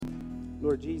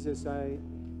Lord Jesus, I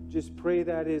just pray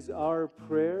that is our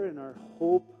prayer and our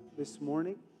hope this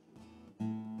morning,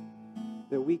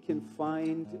 that we can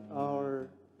find our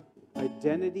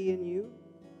identity in you,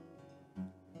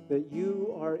 that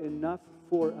you are enough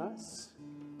for us.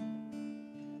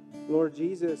 Lord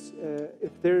Jesus,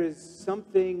 if there is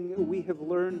something we have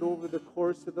learned over the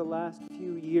course of the last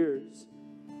few years,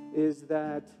 is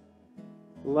that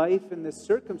life and the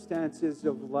circumstances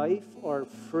of life are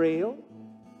frail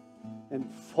and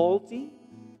faulty,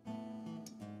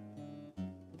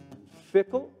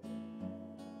 fickle,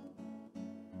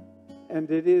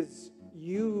 and it is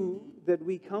you that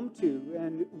we come to,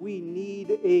 and we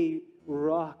need a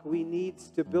rock, we need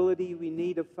stability, we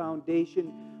need a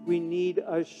foundation, we need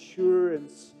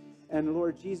assurance. And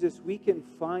Lord Jesus, we can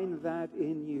find that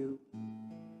in you.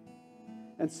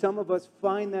 And some of us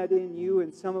find that in you,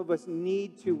 and some of us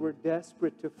need to. We're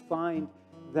desperate to find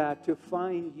that, to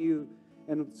find you.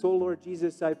 And so, Lord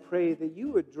Jesus, I pray that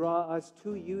you would draw us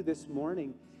to you this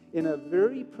morning in a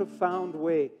very profound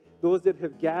way. Those that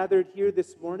have gathered here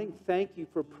this morning, thank you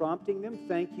for prompting them.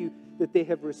 Thank you that they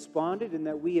have responded and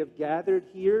that we have gathered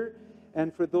here.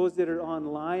 And for those that are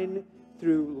online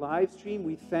through live stream,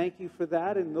 we thank you for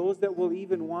that. And those that will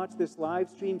even watch this live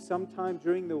stream sometime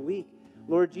during the week,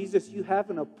 Lord Jesus, you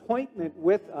have an appointment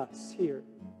with us here.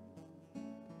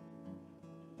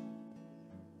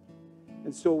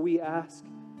 And so we ask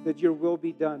that your will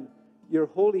be done. Your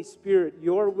Holy Spirit,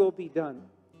 your will be done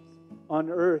on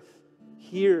earth,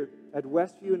 here at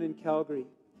Westview and in Calgary.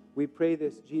 We pray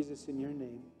this, Jesus, in your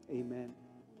name. Amen.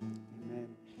 Amen.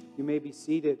 You may be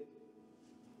seated.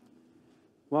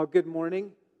 Well, good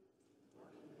morning.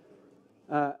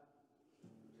 My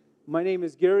name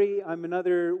is Gary. I'm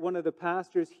another one of the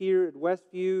pastors here at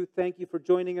Westview. Thank you for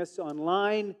joining us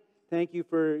online. Thank you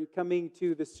for coming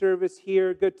to the service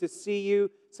here. Good to see you.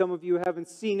 Some of you haven't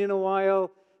seen in a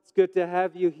while. It's good to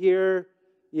have you here.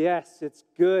 Yes, it's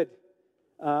good.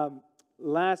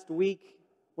 Last week,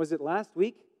 was it last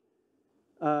week?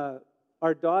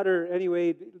 Our daughter,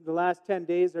 anyway, the last 10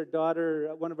 days,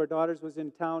 one of our daughters was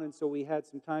in town, and so we had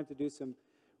some time to do some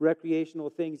recreational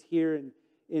things here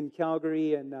in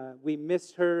Calgary, and we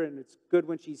miss her, and it's good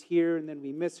when she's here, and then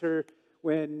we miss her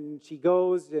when she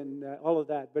goes, and all of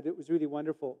that, but it was really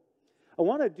wonderful. I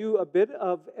want to do a bit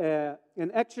of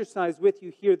an exercise with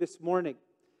you here this morning,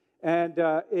 and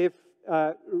if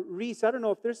Reese, I don't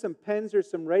know if there's some pens or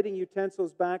some writing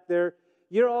utensils back there.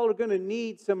 You're all going to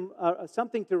need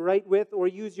something to write with or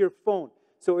use your phone.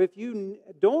 So if you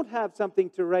don't have something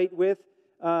to write with,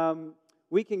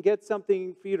 we can get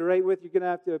something for you to write with. You're going to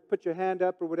have to put your hand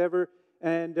up or whatever,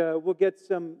 and we'll get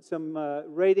some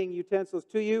writing utensils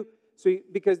to you. So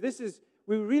because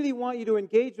we really want you to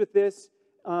engage with this,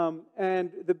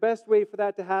 and the best way for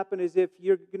that to happen is if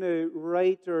you're going to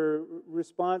write or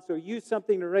respond, so use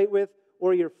something to write with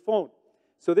or your phone.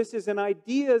 So this is an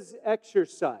ideas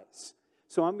exercise.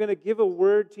 So I'm going to give a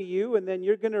word to you, and then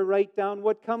you're going to write down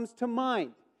what comes to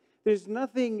mind. There's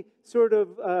nothing sort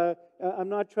of, I'm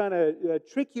not trying to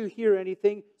trick you here or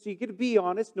anything, so you got to be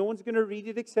honest. No one's going to read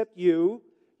it except you.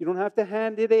 You don't have to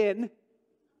hand it in.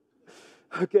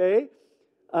 Okay?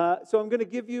 So I'm going to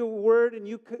give you a word, and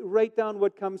you write down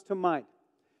what comes to mind.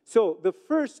 So the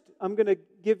first I'm going to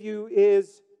give you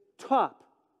is top,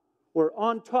 or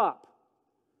on top.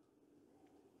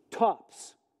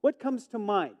 Tops. What comes to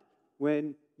mind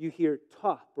when you hear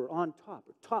top, or on top,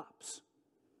 or tops?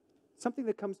 Something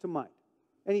that comes to mind.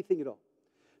 Anything at all.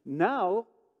 Now,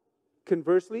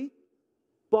 conversely,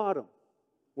 bottom,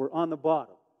 or on the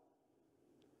bottom.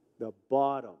 The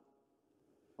bottom.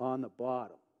 On the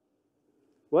bottom.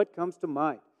 What comes to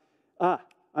mind?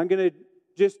 I'm going to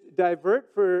just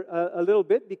divert for a little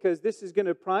bit because this is going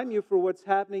to prime you for what's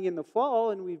happening in the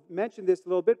fall, and we've mentioned this a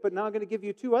little bit, but now I'm going to give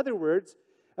you two other words.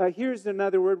 Here's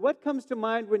another word. What comes to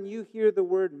mind when you hear the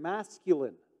word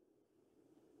masculine?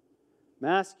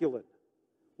 Masculine.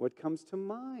 What comes to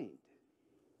mind?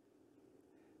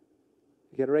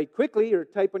 You got to write quickly or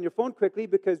type on your phone quickly,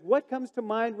 because what comes to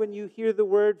mind when you hear the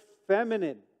word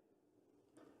feminine?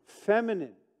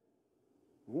 Feminine.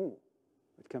 Oh,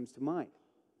 what comes to mind?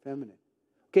 Feminine.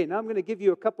 Okay, now I'm going to give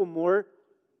you a couple more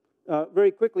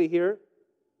very quickly here.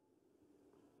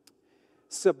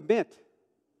 Submit.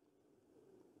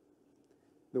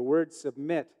 The word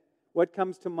submit. What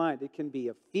comes to mind? It can be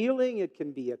a feeling, it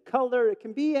can be a color, it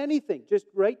can be anything. Just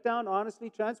write down honestly,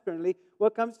 transparently,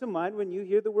 what comes to mind when you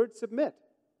hear the word submit.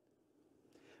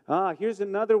 Here's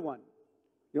another one.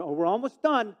 We're almost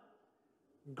done.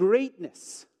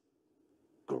 Greatness.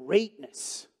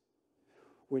 Greatness.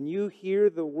 When you hear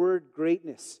the word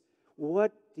greatness,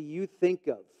 what do you think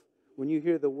of when you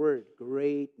hear the word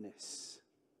greatness?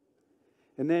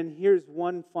 then here's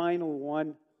one final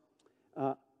one,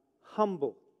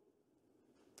 humble.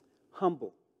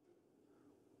 Humble.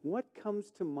 What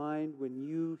comes to mind when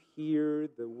you hear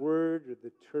the word or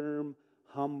the term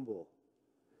humble?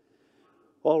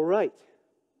 All right.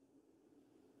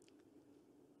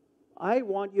 I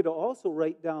want you to also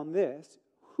write down this.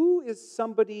 Who is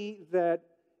somebody that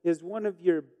is one of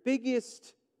your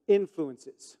biggest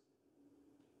influences?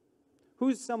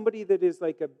 Who's somebody that is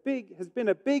has been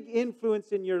a big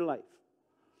influence in your life?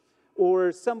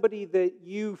 Or somebody that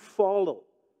you follow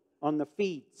on the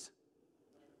feeds,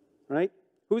 right?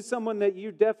 Who's someone that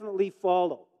you definitely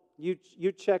follow?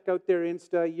 You check out their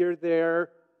Insta, you're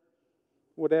there,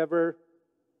 whatever,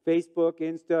 Facebook,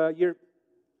 Insta,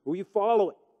 who you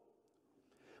following?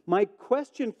 My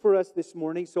question for us this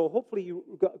morning, so hopefully you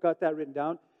got that written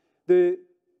down. The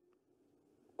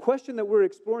question that we're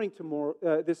exploring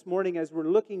this morning as we're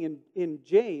looking in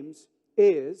James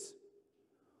is,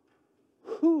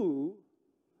 who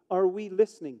are we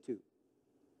listening to?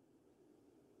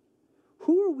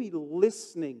 Who are we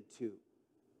listening to?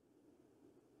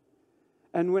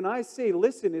 And when I say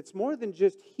listen, it's more than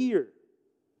just hear.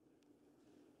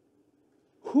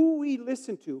 Who we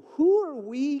listen to. Who are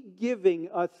we giving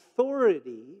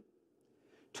authority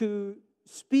to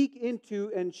speak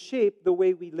into and shape the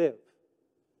way we live?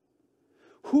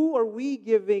 Who are we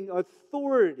giving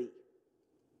authority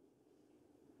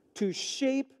to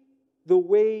shape the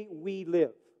way we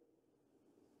live?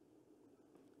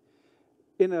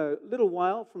 In a little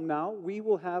while from now, we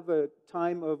will have a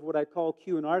time of what I call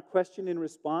Q&R, question and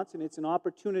response, and it's an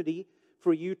opportunity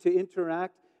for you to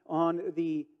interact on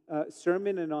the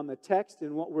sermon and on the text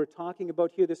and what we're talking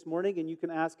about here this morning, and you can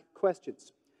ask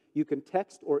questions. You can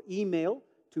text or email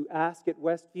to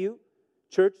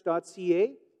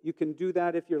ask@westviewchurch.ca. You can do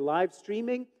that if you're live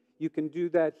streaming. You can do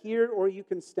that here, or you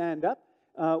can stand up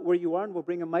where you are, and we'll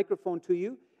bring a microphone to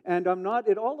you. And I'm not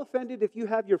at all offended if you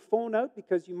have your phone out,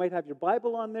 because you might have your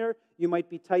Bible on there. You might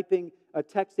be texting a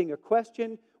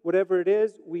question. Whatever it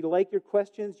is, we like your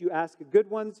questions. You ask good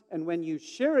ones. And when you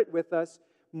share it with us,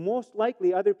 most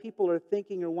likely other people are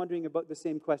thinking or wondering about the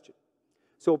same question.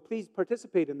 So please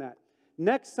participate in that.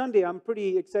 Next Sunday, I'm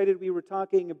pretty excited. We were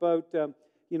talking about,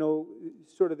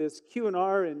 sort of this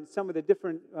Q&R and some of the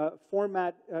different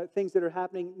format things that are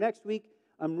happening. Next week,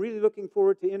 I'm really looking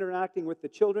forward to interacting with the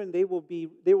children. They will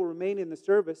remain in the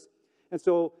service. And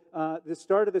so the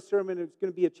start of the sermon is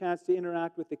going to be a chance to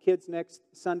interact with the kids next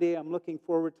Sunday. I'm looking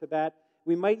forward to that.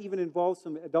 We might even involve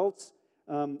some adults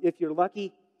if you're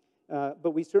lucky,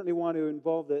 but we certainly want to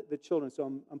involve the children, so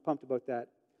I'm pumped about that.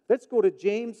 Let's go to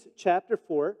James chapter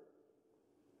 4,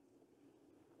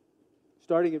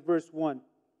 starting at verse 1.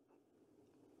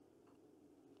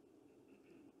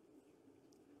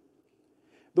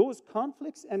 Those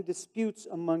conflicts and disputes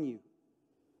among you,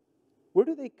 where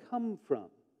do they come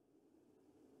from?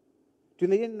 Do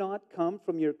they not come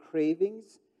from your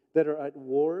cravings that are at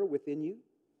war within you?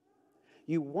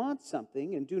 You want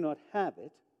something and do not have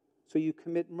it, so you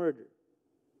commit murder.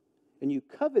 And you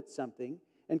covet something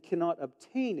and cannot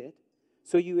obtain it,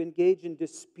 so you engage in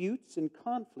disputes and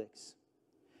conflicts.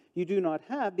 You do not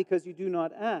have because you do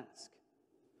not ask.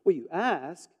 Well, you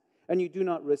ask and you do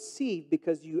not receive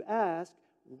because you ask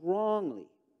wrongly,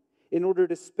 in order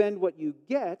to spend what you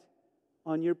get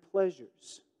on your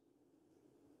pleasures.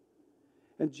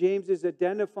 And James is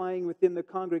identifying within the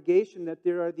congregation that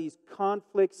there are these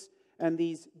conflicts and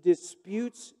these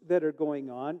disputes that are going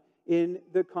on in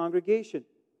the congregation.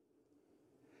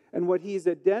 And what he's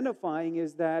identifying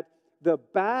is that the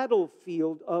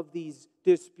battlefield of these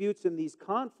disputes and these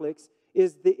conflicts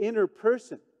is the inner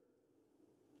person.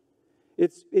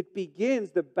 It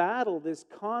begins, the battle, this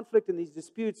conflict and these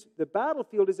disputes, the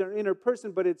battlefield is our inner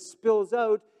person, but it spills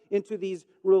out into these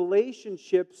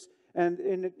relationships and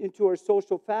into our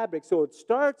social fabric. So it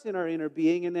starts in our inner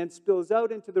being and then spills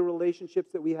out into the relationships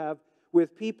that we have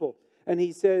with people. And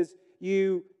he says,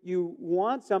 you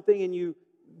want something and you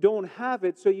don't have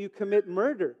it, so you commit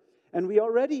murder. And we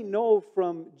already know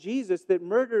from Jesus that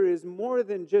murder is more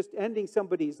than just ending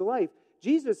somebody's life.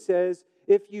 Jesus says,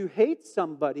 if you hate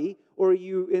somebody or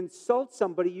you insult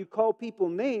somebody, you call people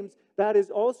names, that is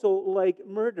also like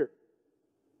murder.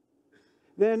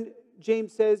 Then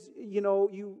James says,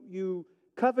 you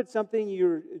covet something,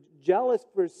 you're jealous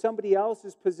for somebody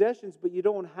else's possessions, but you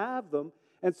don't have them.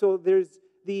 And so there's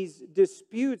these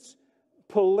disputes,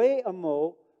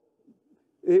 poleimo,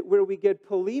 where we get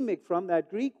polemic from, that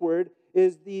Greek word,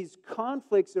 is these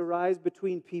conflicts arise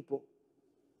between people.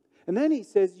 And then he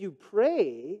says, you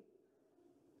pray,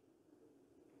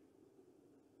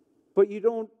 but you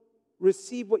don't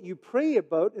receive what you pray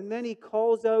about. And then he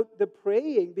calls out the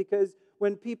praying, because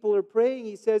when people are praying,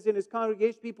 he says in his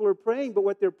congregation, people are praying, but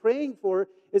what they're praying for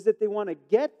is that they want to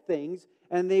get things,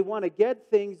 and they want to get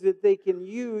things that they can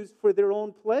use for their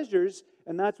own pleasures,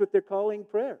 and that's what they're calling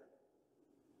prayer.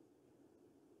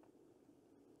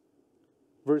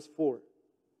 Verse 4.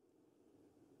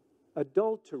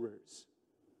 Adulterers.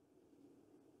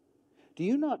 Do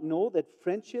you not know that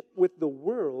friendship with the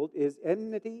world is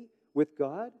enmity with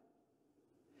God?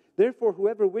 Therefore,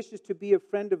 whoever wishes to be a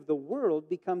friend of the world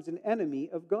becomes an enemy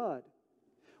of God.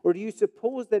 Or do you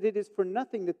suppose that it is for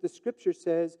nothing that the Scripture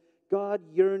says God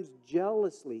yearns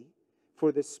jealously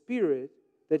for the Spirit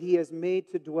that He has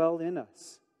made to dwell in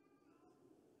us?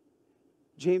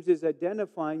 James is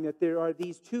identifying that there are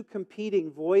these two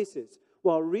competing voices,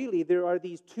 while really there are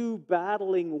these two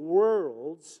battling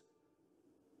worlds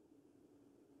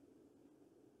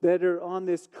that are on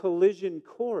this collision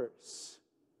course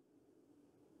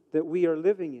that we are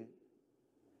living in.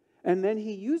 And then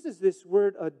he uses this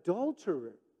word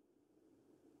adulterer.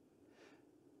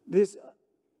 There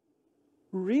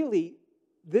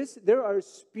are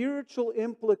spiritual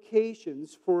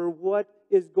implications for what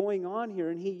is going on here.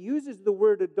 And he uses the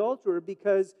word adulterer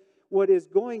because what is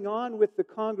going on with the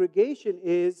congregation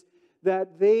is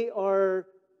that they are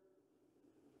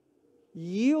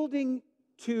yielding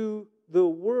to the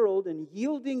world and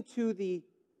yielding to the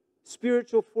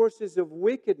spiritual forces of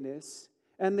wickedness,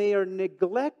 and they are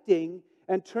neglecting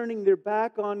and turning their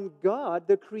back on God,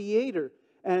 the Creator.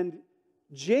 And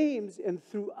James, and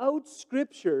throughout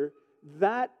Scripture,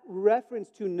 that reference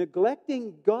to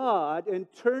neglecting God and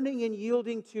turning and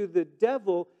yielding to the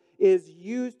devil is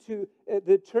used to,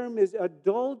 the term is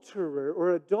adulterer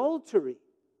or adultery,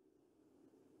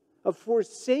 of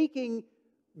forsaking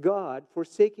God,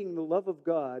 forsaking the love of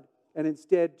God, and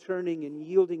instead turning and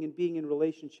yielding and being in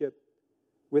relationship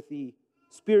with the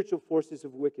spiritual forces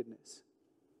of wickedness.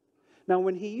 Now,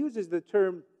 when he uses the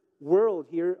term world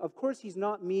here, of course he's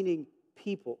not meaning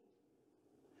people.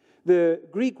 The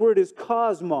Greek word is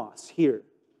cosmos here.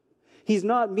 He's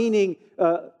not meaning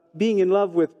being in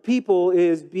love with people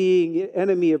is being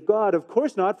enemy of God. Of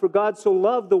course not, for God so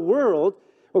loved the world.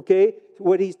 Okay,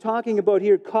 what he's talking about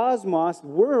here, cosmos,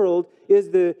 world,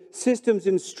 is the systems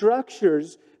and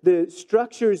structures, the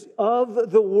structures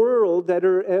of the world that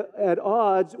are at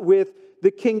odds with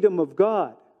the kingdom of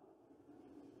God.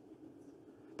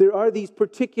 There are these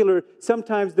particular,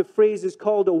 sometimes the phrase is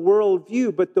called a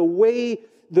worldview, but the way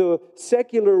the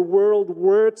secular world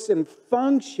works and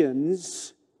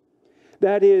functions,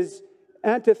 that is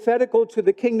antithetical to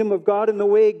the kingdom of God and the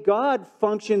way God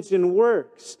functions and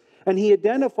works. And he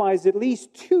identifies at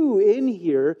least two in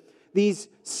here, these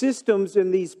systems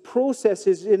and these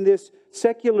processes in this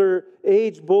secular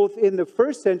age, both in the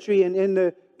first century and in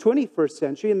the 21st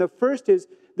century. And the first is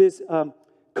this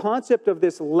concept of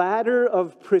this ladder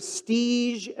of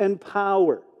prestige and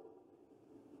power.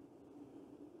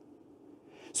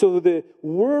 So the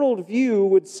worldview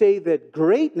would say that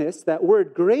greatness, that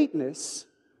word greatness,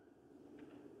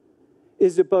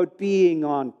 is about being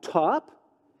on top.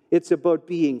 It's about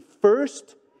being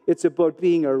first. It's about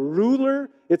being a ruler.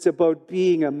 It's about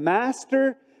being a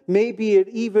master. Maybe it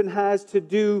even has to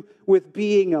do with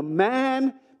being a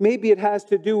man. Maybe it has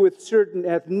to do with certain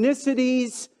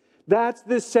ethnicities. That's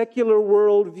the secular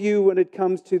worldview when it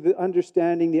comes to the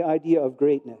understanding the idea of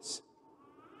greatness.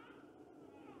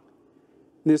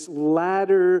 This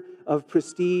ladder of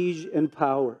prestige and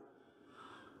power.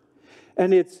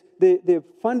 And it's the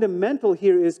fundamental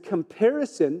here is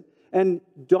comparison and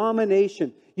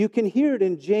domination. You can hear it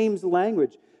in James'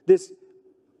 language. This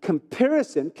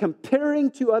comparison, comparing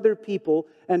to other people,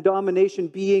 and domination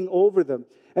being over them.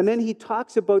 And then he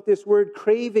talks about this word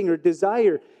craving or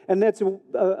desire. And that's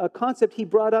a concept he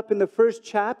brought up in the first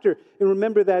chapter. And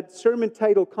remember that sermon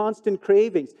title, Constant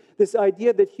Cravings. This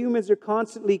idea that humans are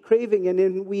constantly craving. And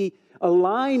then we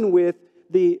align with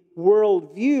the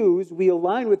world views, we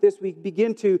align with this, we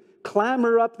begin to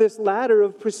clamber up this ladder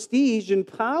of prestige and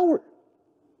power.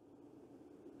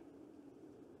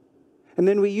 And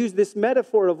then we use this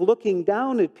metaphor of looking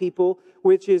down at people,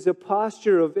 which is a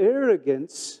posture of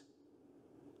arrogance,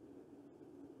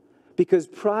 because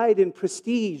pride and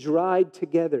prestige ride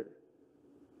together.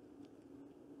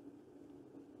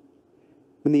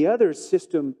 And the other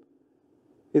system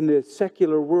in the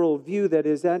secular worldview that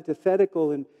is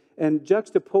antithetical and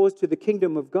juxtaposed to the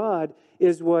kingdom of God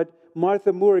is what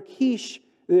Martha Moore-Kish,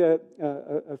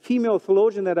 a female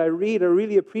theologian that I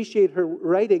really appreciate her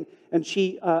writing, and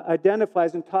she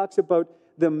identifies and talks about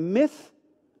the myth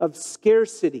of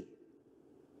scarcity.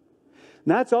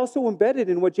 And that's also embedded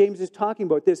in what James is talking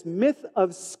about, this myth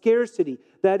of scarcity.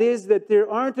 That is, that there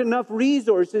aren't enough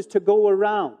resources to go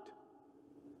around.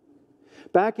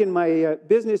 Back in my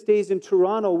business days in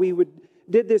Toronto,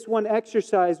 did this one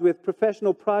exercise with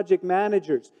professional project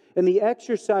managers. And the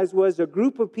exercise was a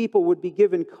group of people would be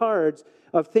given cards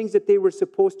of things that they were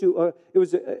supposed to, it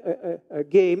was a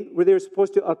game where they were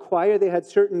supposed to acquire. They had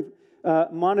certain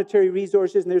monetary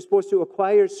resources, and they were supposed to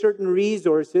acquire certain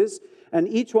resources. And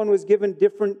each one was given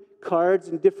different cards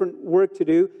and different work to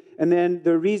do. And then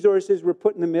the resources were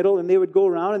put in the middle, and they would go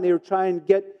around and they would try and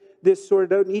get this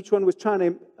sorted out, and each one was trying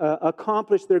to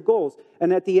accomplish their goals.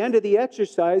 And at the end of the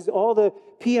exercise, all the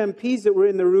PMPs that were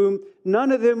in the room,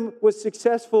 none of them was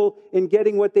successful in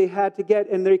getting what they had to get,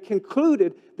 and they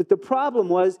concluded that the problem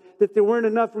was that there weren't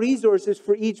enough resources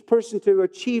for each person to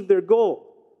achieve their goal.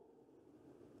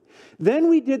 Then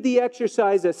we did the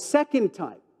exercise a second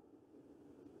time.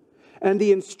 And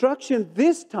the instruction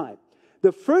this time,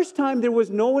 the first time there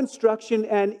was no instruction,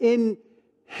 and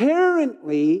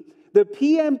inherently the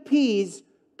PMPs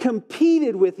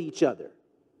competed with each other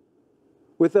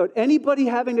without anybody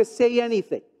having to say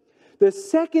anything. The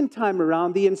second time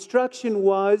around, the instruction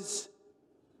was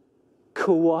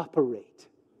cooperate.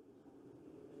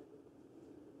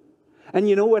 And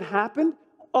you know what happened?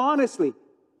 Honestly,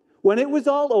 when it was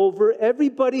all over,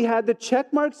 everybody had the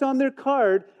check marks on their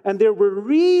card, and there were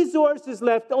resources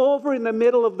left over in the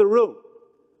middle of the room.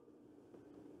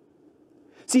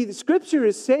 See, the scripture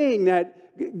is saying that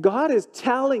God is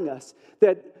telling us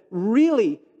that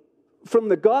really, from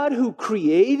the God who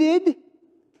created,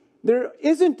 there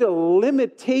isn't a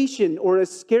limitation or a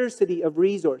scarcity of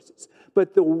resources.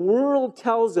 But the world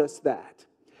tells us that.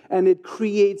 And it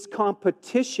creates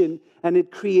competition, and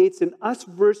it creates an us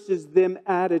versus them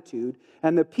attitude.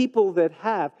 And the people that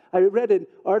have, I read an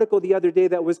article the other day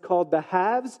that was called The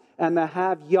Haves and the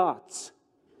Have-Yachts.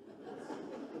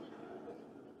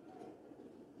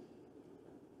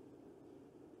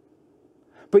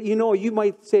 But you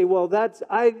might say, well, that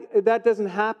doesn't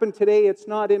happen today. It's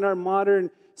not in our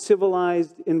modern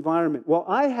civilized environment. Well,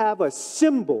 I have a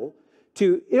symbol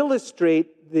to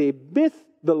illustrate the myth,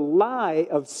 the lie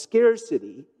of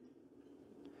scarcity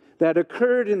that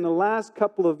occurred in the last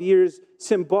couple of years,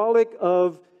 symbolic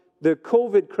of the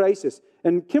COVID crisis.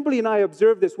 And Kimberly and I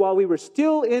observed this while we were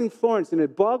still in Florence, and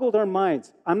it boggled our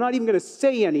minds. I'm not even going to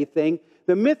say anything.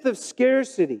 The myth of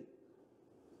scarcity.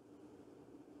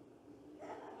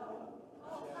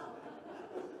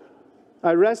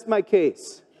 I rest my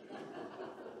case.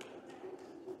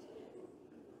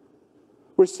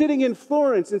 We're sitting in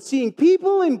Florence and seeing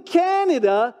people in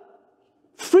Canada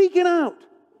freaking out.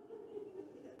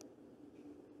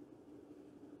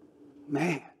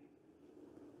 Man.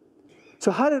 So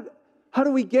how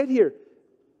do we get here?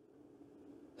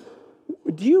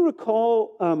 Do you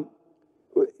recall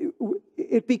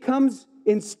it becomes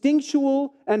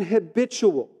instinctual and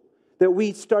habitual that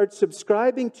we start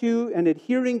subscribing to and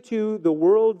adhering to the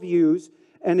worldviews,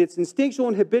 and it's instinctual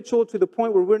and habitual to the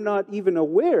point where we're not even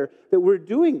aware that we're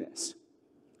doing this.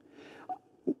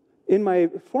 In my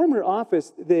former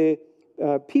office, the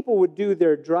people would do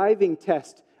their driving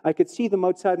test. I could see them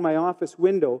outside my office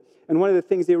window, and one of the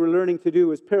things they were learning to do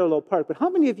was parallel park. But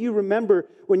how many of you remember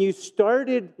when you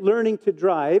started learning to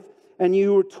drive and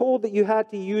you were told that you had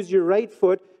to use your right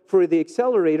foot for the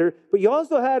accelerator, but you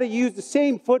also had to use the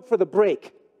same foot for the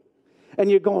brake? And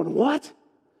you're going, what?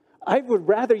 I would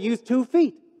rather use 2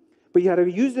 feet. But you had to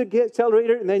use the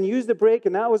accelerator and then use the brake,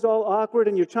 and that was all awkward,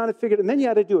 and you're trying to figure it, and then you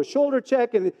had to do a shoulder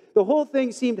check, and the whole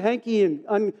thing seemed hanky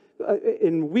and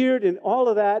weird and all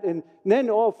of that, and then,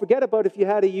 forget about if you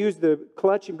had to use the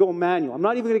clutch and go manual. I'm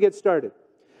not even going to get started.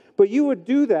 But you would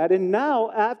do that, and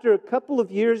now, after a couple of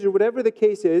years or whatever the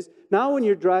case is, now when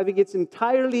you're driving, it's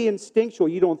entirely instinctual.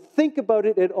 You don't think about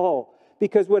it at all.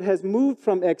 Because what has moved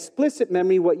from explicit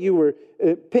memory, what you were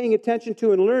paying attention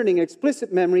to and learning,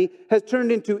 explicit memory, has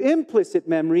turned into implicit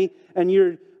memory, and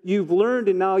you've learned,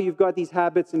 and now you've got these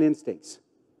habits and instincts.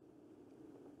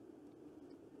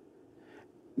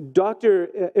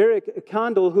 Dr. Eric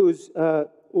Kandel,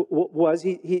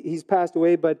 he's passed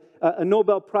away, but a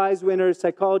Nobel Prize winner,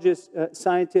 psychologist,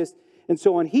 scientist, and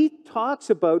so on, he talks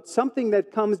about something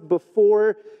that comes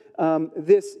before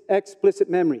this explicit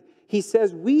memory. He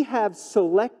says we have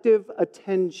selective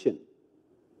attention,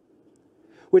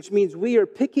 which means we are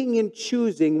picking and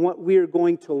choosing what we are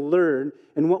going to learn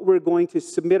and what we're going to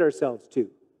submit ourselves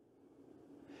to.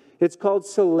 It's called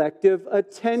selective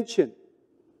attention.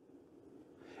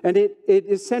 And it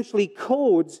essentially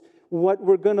codes what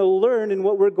we're going to learn and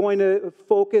what we're going to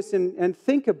focus and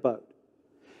think about.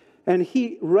 And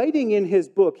he, writing in his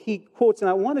book, he quotes, and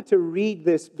I wanted to read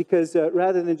this because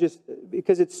rather than just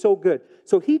because it's so good.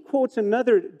 So he quotes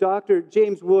another Dr.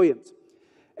 James Williams,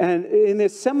 and in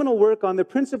this seminal work on the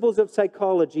principles of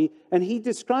psychology, and he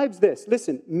describes this.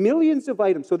 Listen, millions of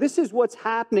items. So this is what's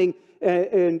happening,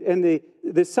 and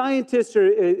the scientists are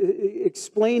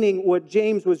explaining what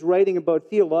James was writing about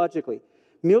theologically.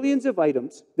 Millions of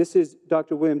items. This is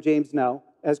Dr. William James now,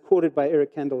 as quoted by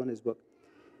Eric Kendall in his book.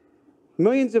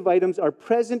 Millions of items are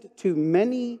present to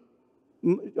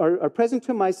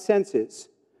my senses,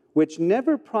 which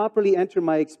never properly enter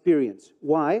my experience.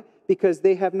 Why? Because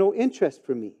they have no interest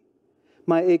for me.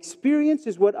 My experience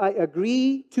is what I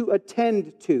agree to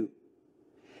attend to.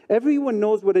 Everyone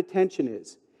knows what attention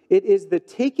is. It is the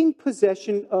taking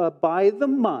possession by the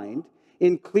mind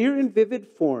in clear and vivid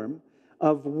form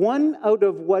of one out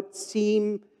of what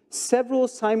seem several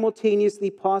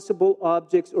simultaneously possible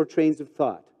objects or trains of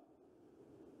thought.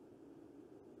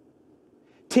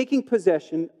 Taking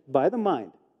possession by the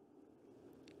mind.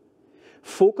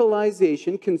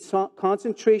 Focalization,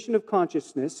 concentration of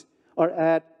consciousness are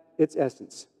at its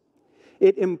essence.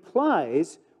 It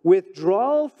implies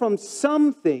withdrawal from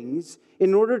some things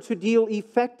in order to deal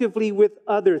effectively with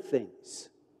other things.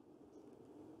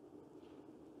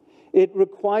 It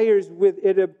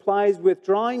implies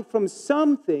withdrawing from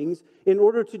some things in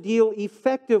order to deal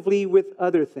effectively with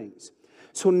other things.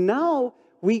 So now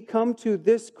we come to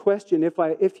this question.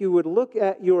 If you would look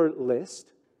at your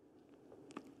list,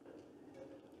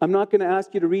 I'm not going to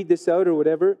ask you to read this out or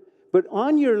whatever, but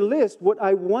on your list, what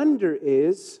I wonder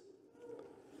is,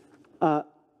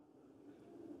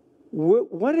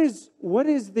 what is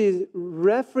the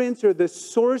reference or the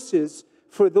sources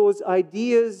for those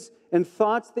ideas and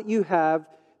thoughts that you have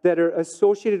that are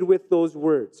associated with those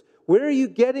words? Where are you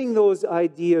getting those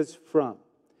ideas from?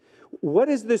 What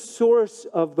is the source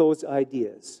of those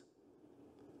ideas?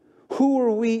 Who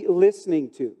are we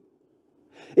listening to?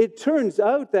 It turns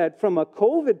out that from a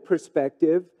COVID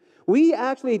perspective, we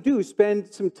actually do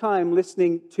spend some time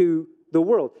listening to the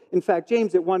world. In fact,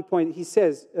 James at one point, he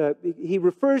says, he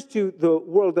refers to the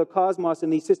world, the cosmos,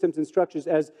 and these systems and structures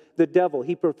as the devil.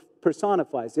 He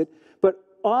personifies it. But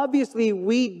obviously,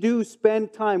 we do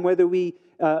spend time, whether we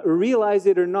realize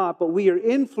it or not, but we are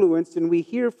influenced and we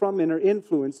hear from and are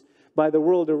influenced by the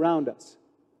world around us.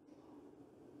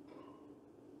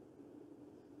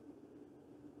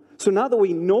 So now that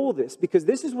we know this, because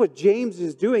this is what James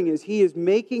is doing, is he is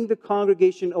making the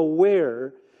congregation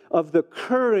aware of the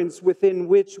currents within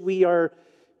which we are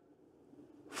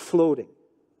floating.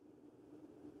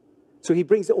 So he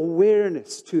brings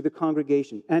awareness to the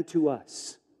congregation and to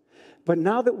us. But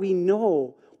now that we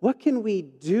know, what can we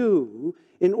do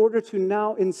in order to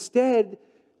now instead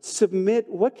submit?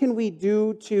 What can we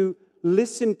do to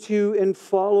listen to and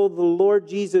follow the Lord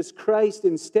Jesus Christ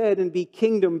instead and be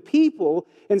kingdom people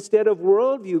instead of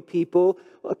worldview people?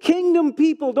 Kingdom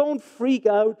people don't freak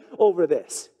out over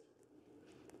this.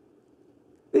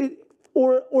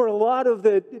 Or a lot of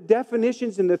the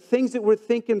definitions and the things that we're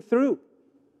thinking through.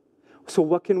 So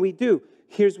what can we do?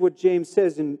 Here's what James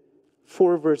says in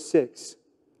 4 verse 6.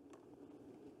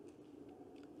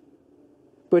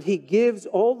 But he gives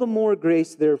all the more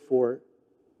grace, therefore.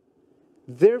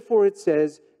 Therefore it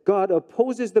says, God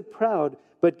opposes the proud,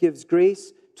 but gives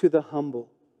grace to the humble.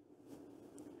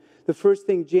 The first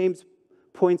thing James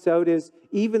points out is,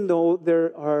 even though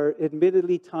there are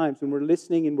admittedly times when we're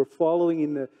listening and we're following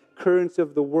in the currents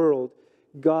of the world,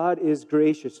 God is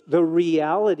gracious. The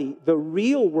reality, the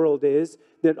real world is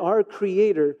that our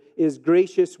Creator is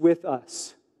gracious with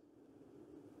us.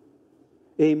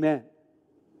 Amen.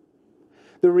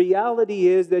 The reality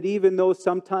is that even though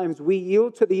sometimes we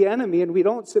yield to the enemy and we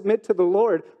don't submit to the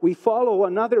Lord, we follow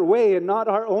another way and not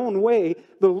our own way,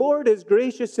 the Lord is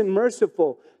gracious and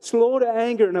merciful, slow to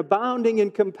anger and abounding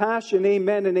in compassion.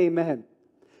 Amen and amen.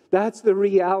 That's the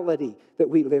reality that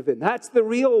we live in. That's the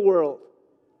real world.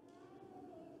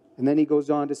 And then he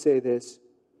goes on to say this.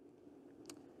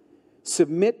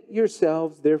 Submit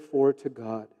yourselves, therefore, to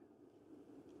God.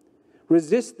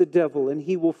 Resist the devil, and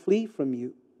he will flee from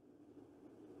you.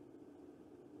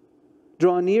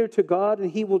 Draw near to God,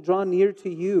 and he will draw near to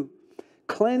you.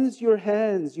 Cleanse your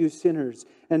hands, you sinners,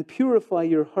 and purify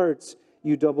your hearts,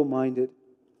 you double-minded.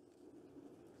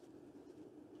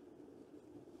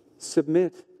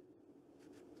 Submit.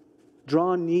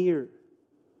 Draw near.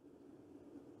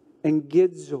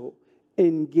 Engidzo.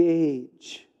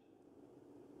 Engage.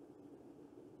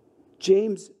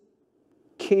 James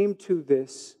came to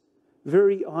this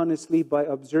very honestly by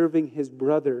observing his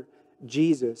brother,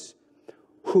 Jesus,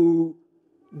 who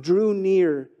drew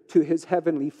near to his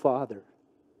heavenly Father.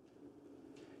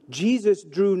 Jesus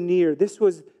drew near. This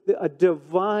was a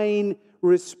divine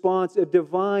response, a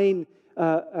divine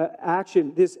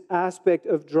action, this aspect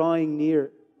of drawing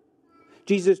near.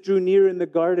 Jesus drew near in the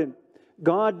garden.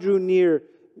 God drew near.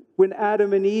 When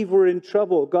Adam and Eve were in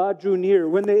trouble, God drew near.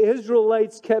 When the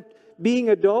Israelites kept being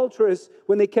adulterous,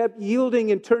 when they kept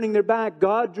yielding and turning their back,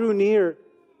 God drew near.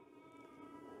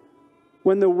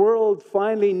 When the world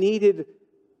finally needed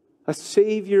a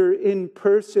Savior in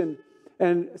person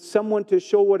and someone to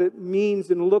show what it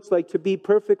means and looks like to be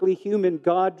perfectly human,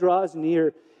 God draws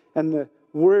near and the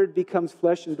Word becomes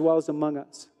flesh and dwells among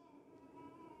us.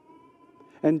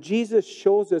 And Jesus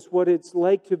shows us what it's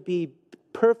like to be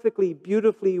perfectly,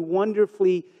 beautifully,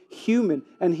 wonderfully human.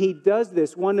 And He does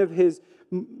this. One of His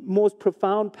most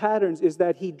profound patterns is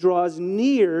that He draws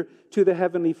near to the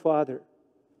Heavenly Father.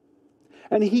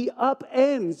 And He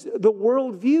upends the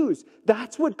worldviews.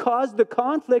 That's what caused the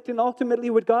conflict and ultimately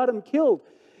what got Him killed.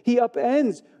 He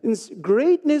upends. And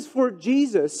greatness for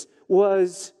Jesus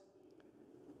was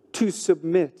to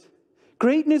submit.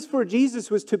 Greatness for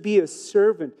Jesus was to be a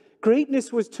servant.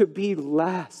 Greatness was to be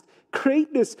last.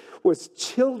 Greatness was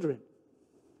children.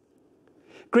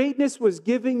 Greatness was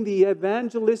giving the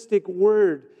evangelistic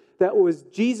word that was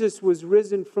Jesus was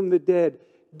risen from the dead,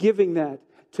 giving that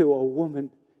to a woman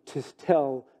to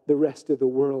tell the rest of the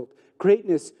world.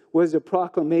 Greatness was a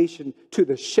proclamation to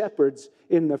the shepherds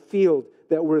in the field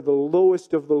that were the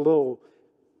lowest of the low,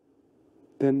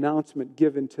 the announcement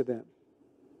given to them.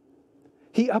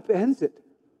 He upends it.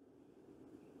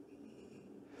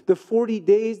 The 40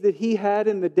 days that He had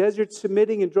in the desert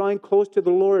submitting and drawing close to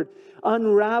the Lord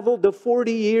unraveled the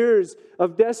 40 years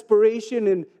of desperation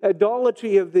and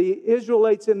idolatry of the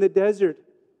Israelites in the desert.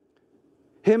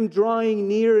 Him drawing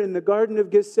near in the Garden of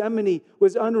Gethsemane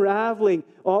was unraveling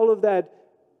all of that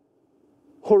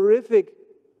horrific,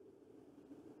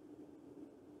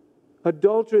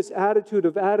 adulterous attitude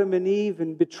of Adam and Eve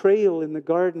and betrayal in the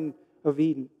Garden of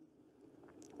Eden.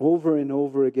 Over and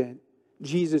over again,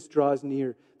 Jesus draws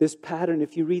near. This pattern,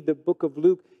 if you read the book of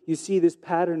Luke, you see this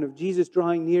pattern of Jesus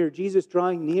drawing near, Jesus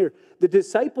drawing near. The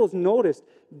disciples noticed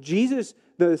Jesus,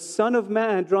 the Son of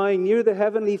Man, drawing near the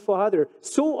Heavenly Father.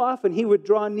 So often He would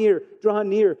draw near, draw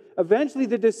near. Eventually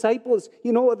the disciples,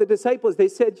 they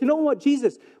said, you know what,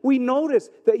 Jesus, we notice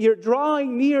that you're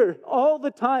drawing near all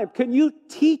the time. Can you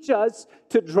teach us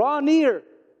to draw near?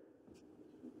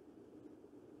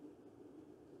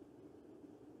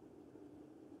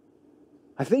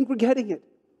 I think we're getting it.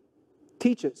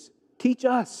 Teach us. Teach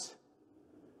us.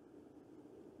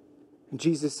 And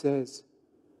Jesus says,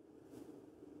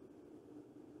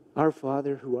 Our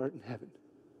Father who art in heaven.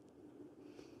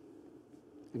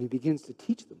 And He begins to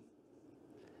teach them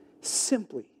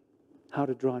simply how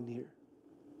to draw near.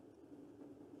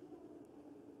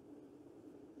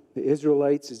 The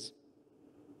Israelites, as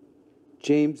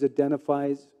James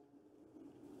identifies,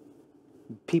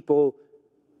 people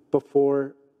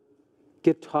before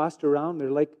get tossed around.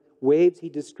 They're like waves. He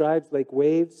describes like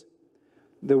waves.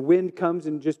 The wind comes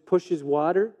and just pushes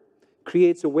water,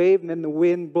 creates a wave, and then the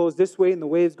wind blows this way, and the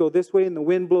waves go this way, and the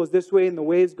wind blows this way, and the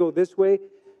waves go this way.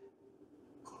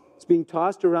 It's being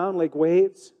tossed around like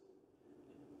waves.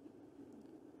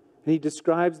 And He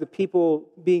describes the people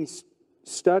being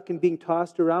stuck and being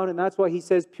tossed around, and that's why He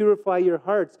says, purify your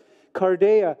hearts.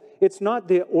 Cardia, it's not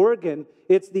the organ,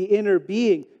 it's the inner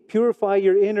being. Purify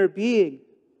your inner being.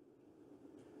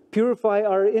 Purify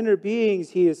our inner beings,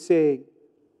 He is saying.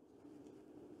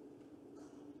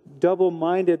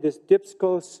 Double-minded, this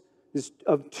dipskos, this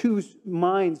of two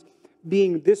minds,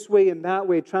 being this way and that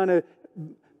way, trying to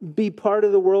be part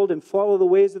of the world and follow the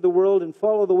ways of the world and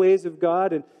follow the ways of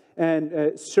God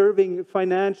and serving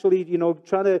financially,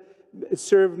 trying to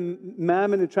serve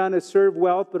mammon and trying to serve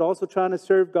wealth, but also trying to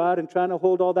serve God and trying to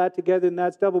hold all that together, and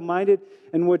that's double-minded.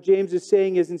 And what James is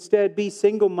saying is instead be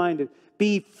single-minded,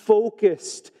 be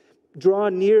focused. Draw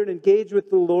near and engage with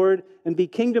the Lord and be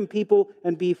kingdom people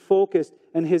and be focused.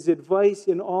 And his advice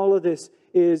in all of this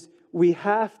is we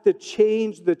have to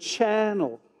change the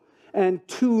channel and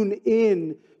tune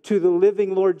in to the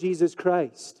living Lord Jesus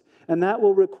Christ. And that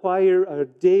will require a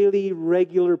daily,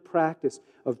 regular practice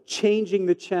of changing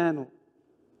the channel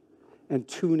and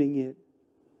tuning in.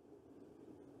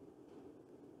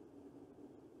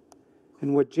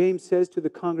 And what James says to the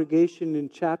congregation in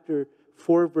chapter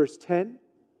 4, verse 10,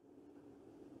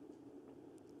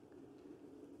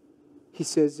 he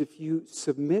says, if you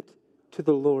submit to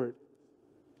the Lord,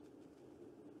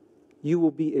 you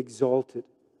will be exalted.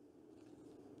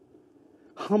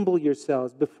 Humble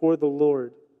yourselves before the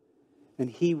Lord, and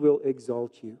He will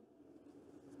exalt you.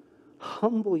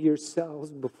 Humble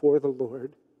yourselves before the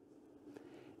Lord,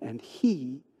 and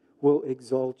He will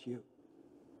exalt you.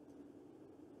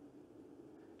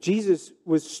 Jesus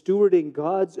was stewarding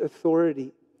God's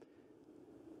authority.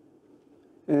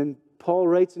 And Paul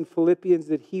writes in Philippians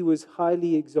that he was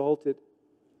highly exalted.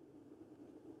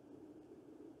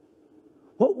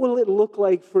 What will it look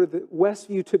like for the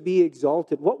Westview to be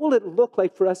exalted? What will it look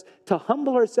like for us to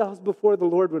humble ourselves before the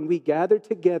Lord when we gather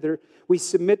together, we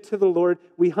submit to the Lord,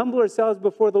 we humble ourselves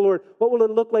before the Lord? What will it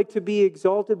look like to be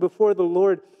exalted before the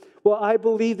Lord? Well, I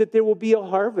believe that there will be a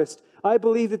harvest. I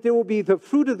believe that there will be the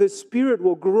fruit of the Spirit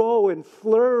will grow and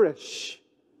flourish.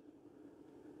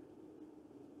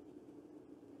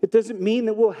 It doesn't mean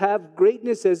that we'll have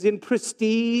greatness as in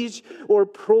prestige or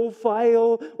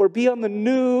profile or be on the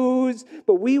news,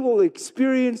 but we will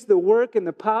experience the work and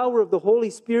the power of the Holy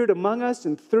Spirit among us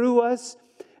and through us,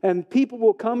 and people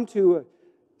will come to a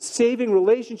saving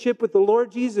relationship with the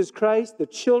Lord Jesus Christ, the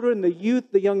children, the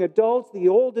youth, the young adults, the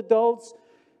old adults.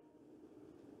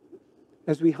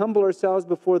 As we humble ourselves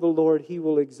before the Lord, He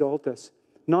will exalt us,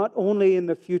 not only in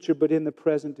the future, but in the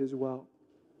present as well,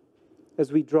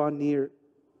 as we draw near.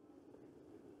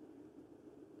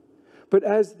 But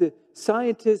as the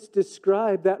scientists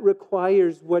describe, that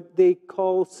requires what they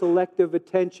call selective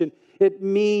attention. It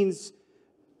means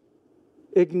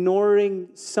ignoring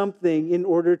something in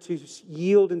order to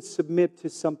yield and submit to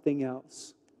something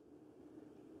else.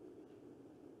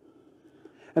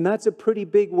 And that's a pretty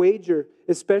big wager,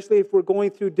 especially if we're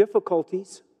going through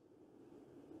difficulties.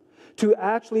 To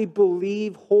actually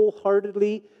believe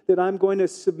wholeheartedly that I'm going to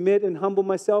submit and humble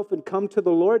myself and come to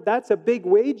the Lord, that's a big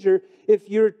wager if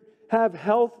you have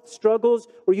health struggles,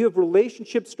 or you have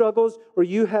relationship struggles, or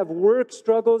you have work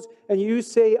struggles, and you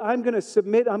say, I'm going to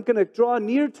submit, I'm going to draw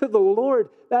near to the Lord.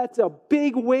 That's a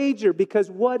big wager,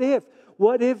 because what if?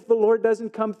 What if the Lord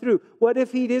doesn't come through? What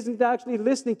if He isn't actually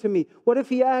listening to me? What if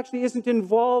He actually isn't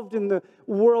involved in the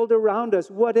world around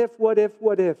us? What if?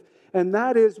 And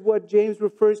that is what James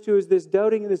refers to as this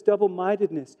doubting and this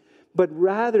double-mindedness. But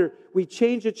rather, we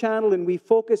change the channel and we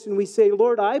focus and we say,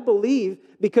 Lord, I believe,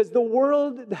 because the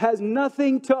world has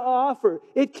nothing to offer.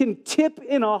 It can tip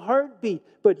in a heartbeat.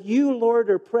 But you, Lord,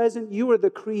 are present. You are the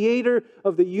creator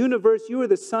of the universe. You are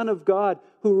the Son of God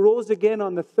who rose again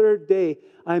on the third day.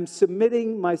 I'm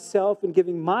submitting myself and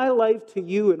giving my life to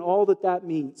you and all that that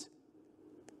means.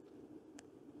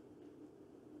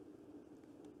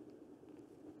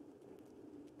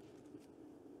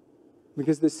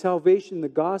 Because the salvation, the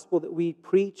gospel that we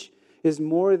preach is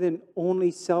more than only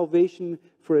salvation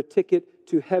for a ticket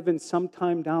to heaven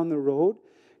sometime down the road.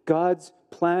 God's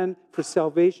plan for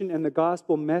salvation and the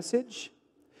gospel message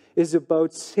is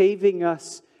about saving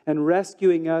us and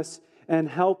rescuing us and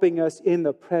helping us in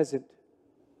the present.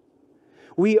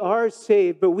 We are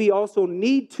saved, but we also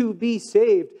need to be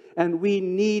saved, and we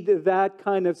need that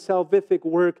kind of salvific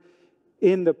work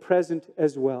in the present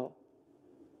as well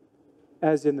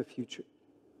as in the future.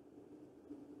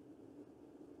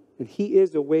 And He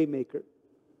is a way maker.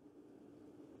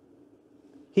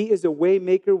 He is a way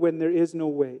maker when there is no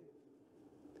way.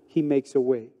 He makes a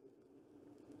way.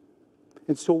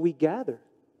 And so we gather.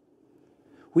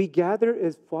 We gather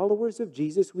as followers of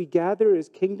Jesus. We gather as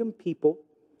kingdom people.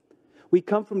 We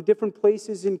come from different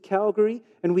places in Calgary,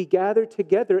 and we gather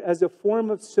together as a form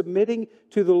of submitting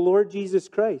to the Lord Jesus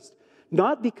Christ.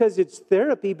 Not because it's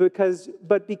therapy,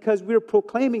 but because we're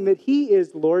proclaiming that He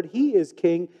is Lord, He is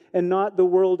King, and not the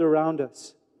world around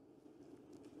us.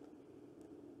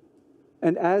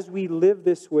 And as we live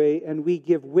this way and we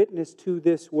give witness to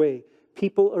this way,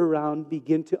 people around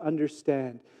begin to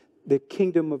understand the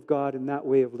kingdom of God in that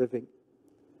way of living.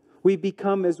 We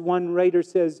become, as one writer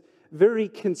says, very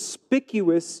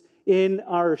conspicuous in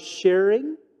our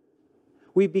sharing.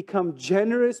 We become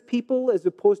generous people as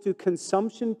opposed to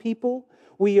consumption people.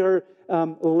 We are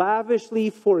lavishly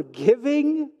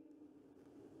forgiving.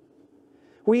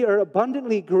 We are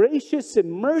abundantly gracious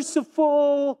and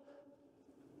merciful.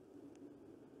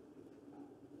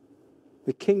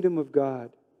 The kingdom of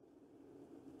God.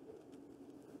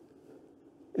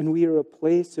 And we are a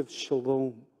place of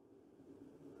shalom,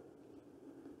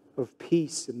 of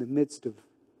peace in the midst of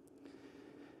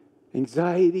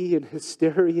anxiety and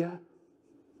hysteria.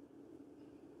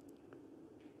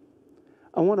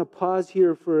 I want to pause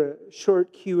here for a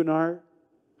short Q&R.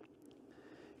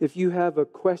 If you have a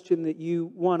question that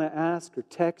you want to ask or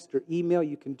text or email,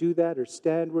 you can do that, or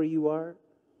stand where you are.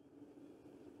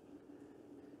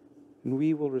 And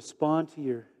we will respond to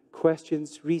your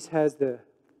questions. Reese has the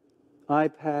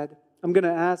iPad. I'm going to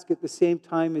ask at the same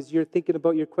time as you're thinking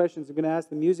about your questions, I'm going to ask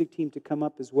the music team to come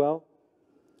up as well.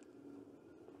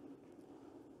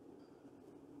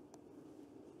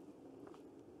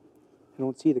 I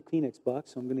don't see the Kleenex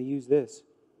box, so I'm going to use this.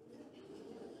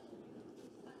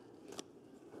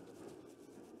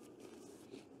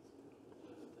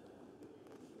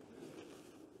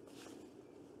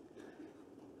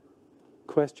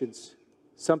 questions.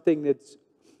 Something that's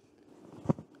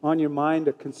on your mind,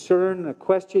 a concern, a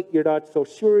question, you're not so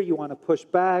sure, you want to push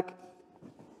back.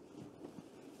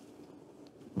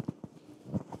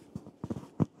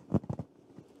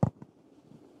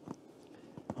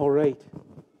 All right.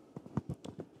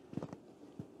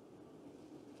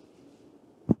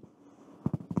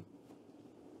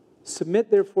 Submit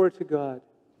therefore to God.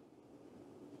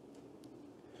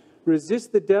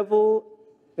 Resist the devil,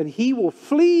 and he will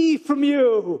flee from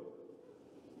you.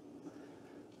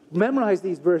 Memorize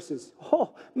these verses.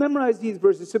 Memorize these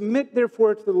verses. Submit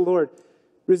therefore to the Lord.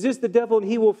 Resist the devil, and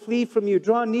he will flee from you.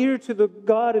 Draw near to the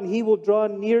God, and he will draw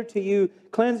near to you.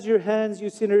 Cleanse your hands, you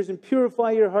sinners, and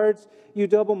purify your hearts, you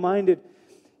double-minded.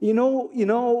 You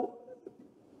know,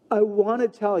 I want to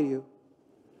tell you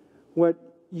what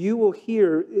you will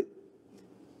hear.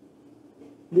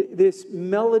 This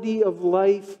melody of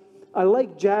life. I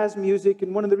like jazz music,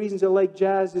 and one of the reasons I like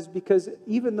jazz is because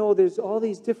even though there's all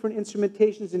these different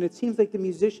instrumentations and it seems like the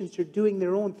musicians are doing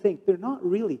their own thing, they're not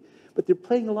really, but they're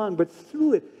playing along. But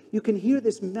through it, you can hear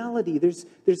this melody. There's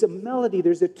a melody,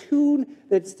 there's a tune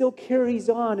that still carries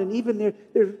on, and even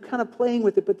they're kind of playing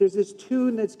with it, but there's this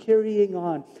tune that's carrying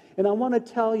on. And I want to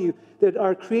tell you that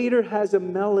our Creator has a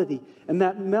melody, and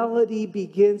that melody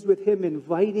begins with Him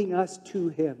inviting us to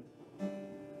Him.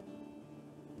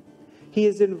 He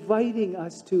is inviting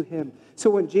us to Him. So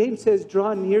when James says,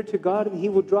 draw near to God and He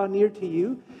will draw near to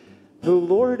you, the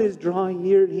Lord is drawing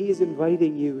near and He is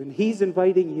inviting you. And He's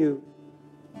inviting you.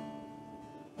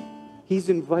 He's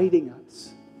inviting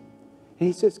us. And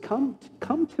He says, come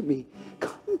to me.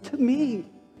 Come to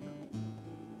me.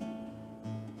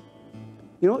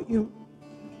 You know,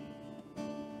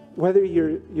 whether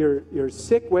you're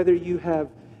sick, whether you have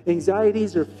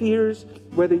anxieties or fears,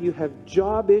 whether you have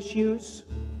job issues,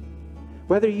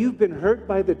 whether you've been hurt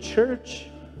by the church,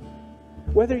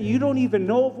 whether you don't even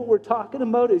know if what we're talking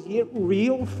about is yet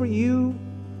real for you,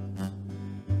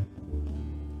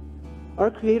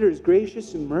 our Creator is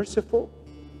gracious and merciful,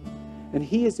 and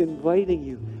He is inviting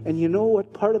you. And you know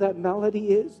what part of that melody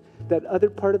is? That other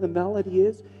part of the melody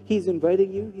is? He's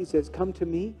inviting you. He says, come to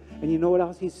me. And you know what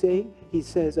else He's saying? He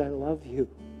says, I love you.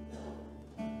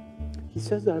 He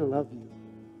says, I love you.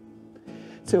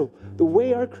 So, the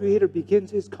way our Creator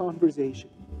begins His conversation,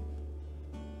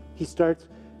 He starts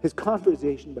His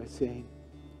conversation by saying,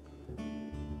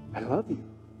 I love you.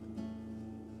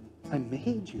 I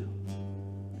made you.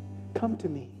 Come to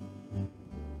me.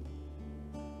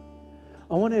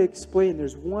 I want to explain,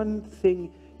 there's one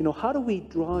thing, how do we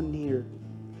draw near?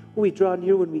 Well, we draw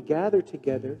near when we gather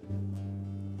together.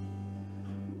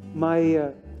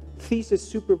 My thesis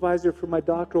supervisor for my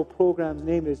doctoral program's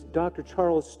name is Dr.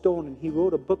 Charles Stone, and he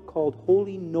wrote a book called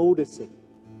Holy Noticing.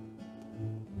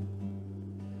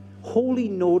 Holy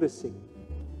Noticing.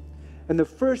 And the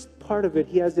first part of it,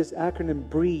 he has this acronym,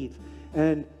 BREATHE.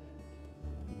 And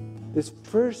this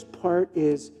first part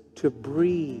is to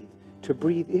breathe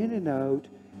in and out,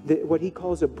 what he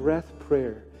calls a breath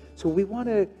prayer. So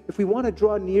if we want to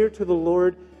draw near to the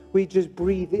Lord, we just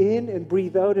breathe in and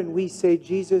breathe out, and we say,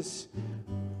 Jesus,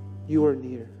 you are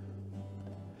near.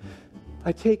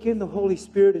 I take in the Holy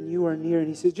Spirit and you are near. And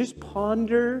he says, just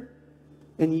ponder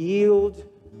and yield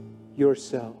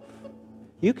yourself.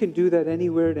 You can do that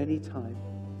anywhere at any time.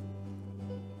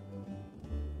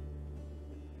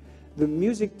 The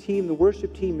music team, the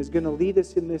worship team is going to lead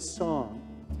us in this song.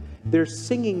 They're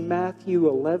singing Matthew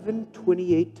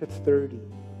 11:28-30,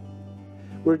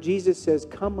 where Jesus says,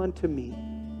 come unto me,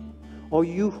 all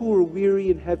you who are weary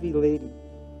and heavy laden,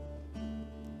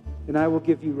 and I will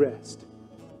give you rest.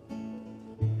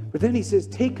 But then he says,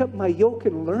 take up my yoke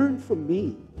and learn from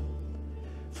me,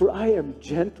 for I am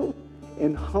gentle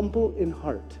and humble in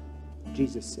heart,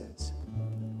 Jesus says.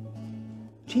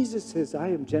 Jesus says, I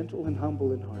am gentle and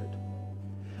humble in heart.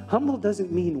 Humble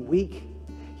doesn't mean weak.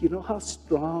 You know how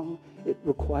strong it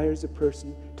requires a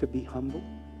person to be humble?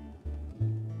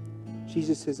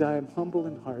 Jesus says, I am humble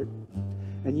in heart,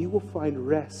 and you will find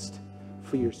rest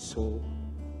for your soul.